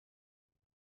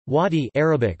Wadi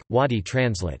Arabic, Wadi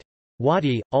translate.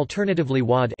 Wadi, alternatively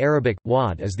Wad Arabic,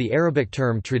 Wad is the Arabic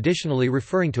term traditionally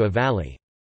referring to a valley.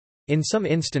 In some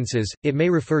instances, it may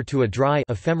refer to a dry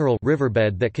ephemeral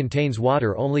riverbed that contains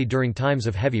water only during times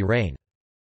of heavy rain.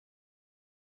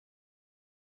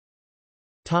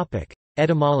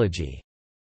 Etymology.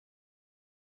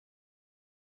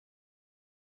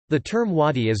 The term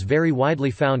wadi is very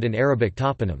widely found in Arabic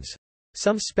toponyms.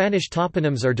 Some Spanish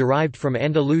toponyms are derived from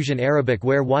Andalusian Arabic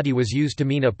where wadi was used to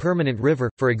mean a permanent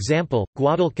river, for example,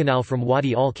 Guadalcanal from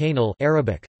Wadi al-Canal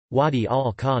Arabic, Wadi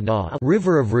al-Kana,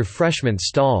 river of refreshment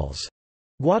stalls,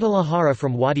 Guadalajara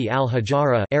from Wadi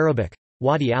al-Hajara Arabic,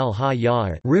 Wadi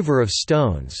al-Hayya, river of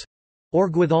stones, or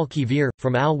Guadalquivir,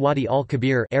 from al-Wadi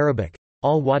al-Kabir Arabic,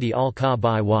 al-Wadi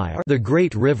al-Kabir, the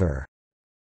Great River.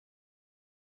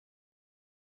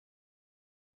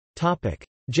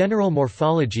 General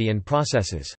morphology and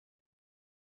processes.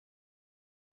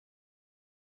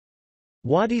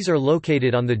 Wadis are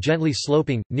located on the gently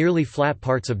sloping, nearly flat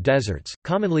parts of deserts.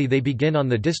 Commonly they begin on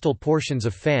the distal portions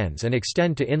of fans and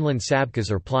extend to inland sabkhas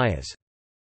or playas.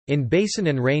 In basin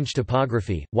and range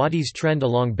topography, wadis trend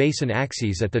along basin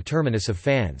axes at the terminus of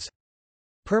fans.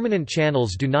 Permanent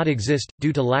channels do not exist,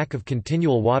 due to lack of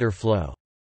continual water flow.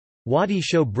 Wadi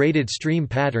show braided stream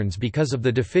patterns because of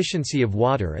the deficiency of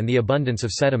water and the abundance of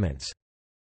sediments.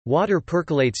 Water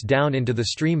percolates down into the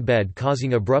stream bed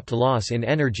causing abrupt loss in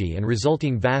energy and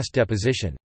resulting vast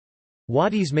deposition.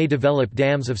 Wadis may develop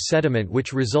dams of sediment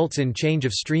which results in change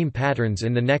of stream patterns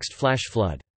in the next flash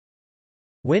flood.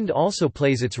 Wind also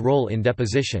plays its role in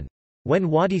deposition.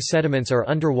 When wadi sediments are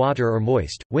underwater or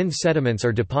moist, wind sediments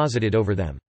are deposited over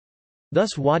them.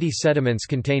 Thus wadi sediments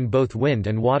contain both wind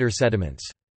and water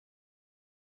sediments.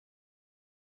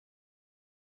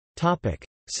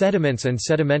 Sediments and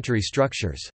sedimentary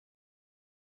structures.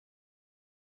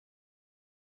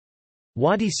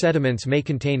 Wadi sediments may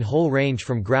contain whole range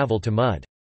from gravel to mud.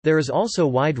 There is also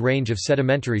wide range of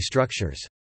sedimentary structures.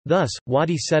 Thus,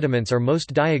 wadi sediments are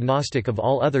most diagnostic of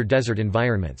all other desert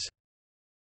environments.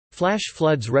 Flash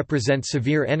floods represent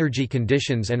severe energy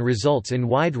conditions and results in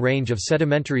wide range of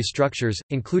sedimentary structures,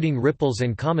 including ripples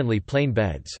and commonly plain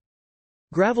beds.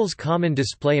 Gravel's common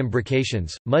display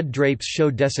imbrications, mud drapes show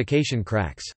desiccation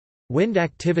cracks. Wind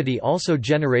activity also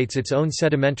generates its own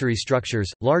sedimentary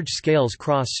structures, large scales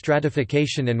cross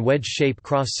stratification and wedge-shape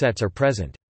cross sets are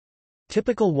present.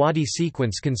 Typical wadi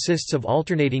sequence consists of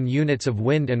alternating units of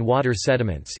wind and water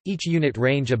sediments, each unit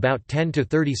range about 10 to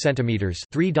 30 cm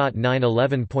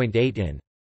 3.9–11.8 in.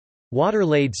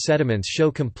 Water-laid sediments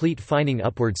show complete fining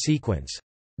upward sequence.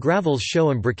 Gravels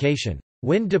show imbrication.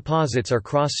 Wind deposits are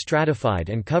cross-stratified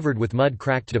and covered with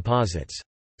mud-cracked deposits.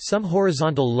 Some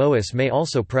horizontal loess may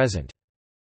also present.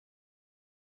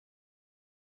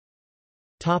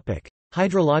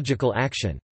 Hydrological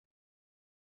action.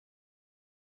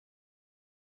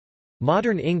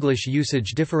 Modern English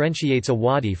usage differentiates a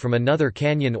wadi from another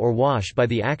canyon or wash by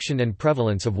the action and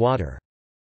prevalence of water.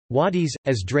 Wadis,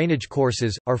 as drainage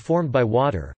courses, are formed by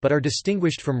water, but are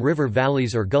distinguished from river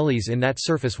valleys or gullies in that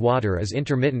surface water is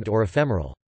intermittent or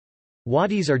ephemeral.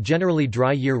 Wadis are generally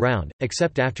dry year-round,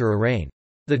 except after a rain.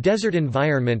 The desert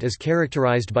environment is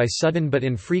characterized by sudden but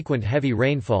infrequent heavy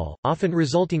rainfall, often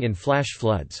resulting in flash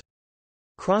floods.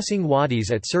 Crossing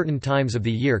wadis at certain times of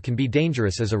the year can be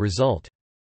dangerous as a result.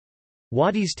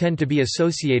 Wadis tend to be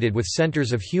associated with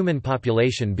centers of human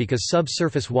population because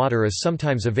subsurface water is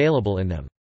sometimes available in them.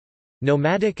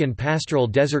 Nomadic and pastoral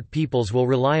desert peoples will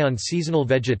rely on seasonal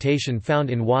vegetation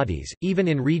found in wadis, even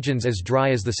in regions as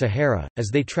dry as the Sahara, as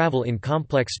they travel in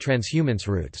complex transhumance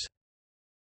routes.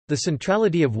 The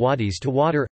centrality of wadis to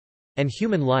water—and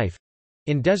human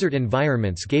life—in desert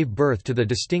environments gave birth to the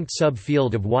distinct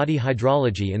sub-field of wadi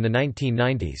hydrology in the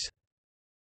 1990s.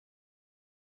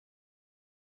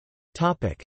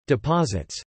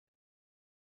 Deposits.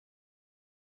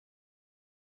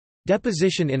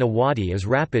 Deposition in a wadi is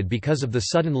rapid because of the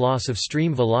sudden loss of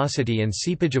stream velocity and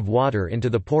seepage of water into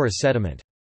the porous sediment.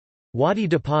 Wadi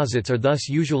deposits are thus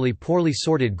usually poorly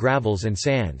sorted gravels and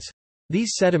sands.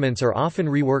 These sediments are often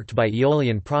reworked by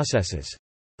aeolian processes.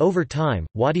 Over time,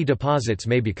 wadi deposits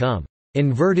may become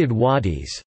inverted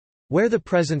wadis, where the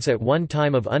presence at one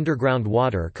time of underground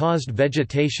water caused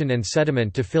vegetation and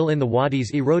sediment to fill in the wadi's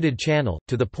eroded channel,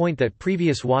 to the point that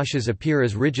previous washes appear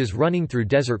as ridges running through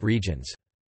desert regions.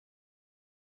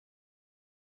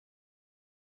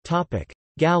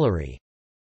 Gallery.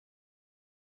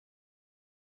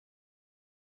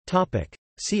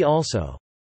 See also.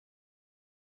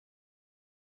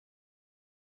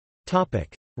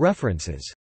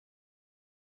 References.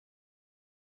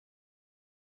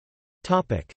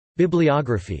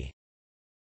 Bibliography.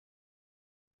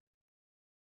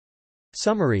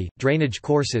 Summary, Drainage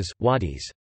Courses, Wadis.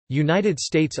 United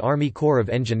States Army Corps of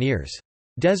Engineers.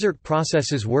 Desert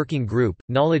Processes Working Group,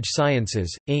 Knowledge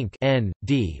Sciences, Inc.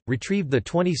 N.D., retrieved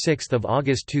 26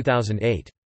 August 2008.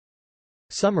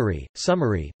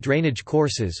 Summary, Drainage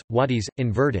Courses, Wadis,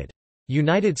 inverted.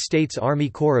 United States Army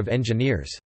Corps of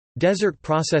Engineers. Desert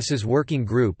Processes Working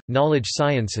Group, Knowledge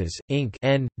Sciences, Inc.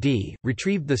 N.D.,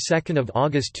 retrieved 2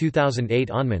 August 2008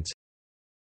 onments.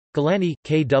 Galani,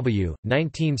 K.W.,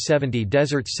 1970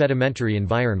 Deserts Sedimentary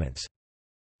Environments.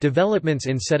 Developments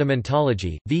in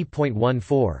Sedimentology,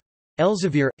 v.14.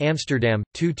 Elsevier, Amsterdam,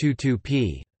 222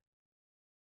 p.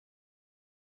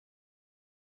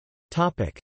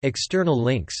 External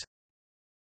links.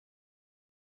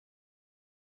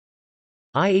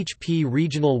 IHP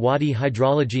Regional Wadi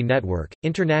Hydrology Network,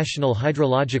 International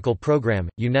Hydrological Programme,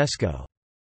 UNESCO.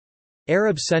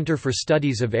 Arab Center for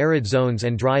Studies of Arid Zones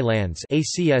and Dry Lands,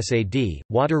 ACSAD,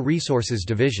 Water Resources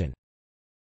Division.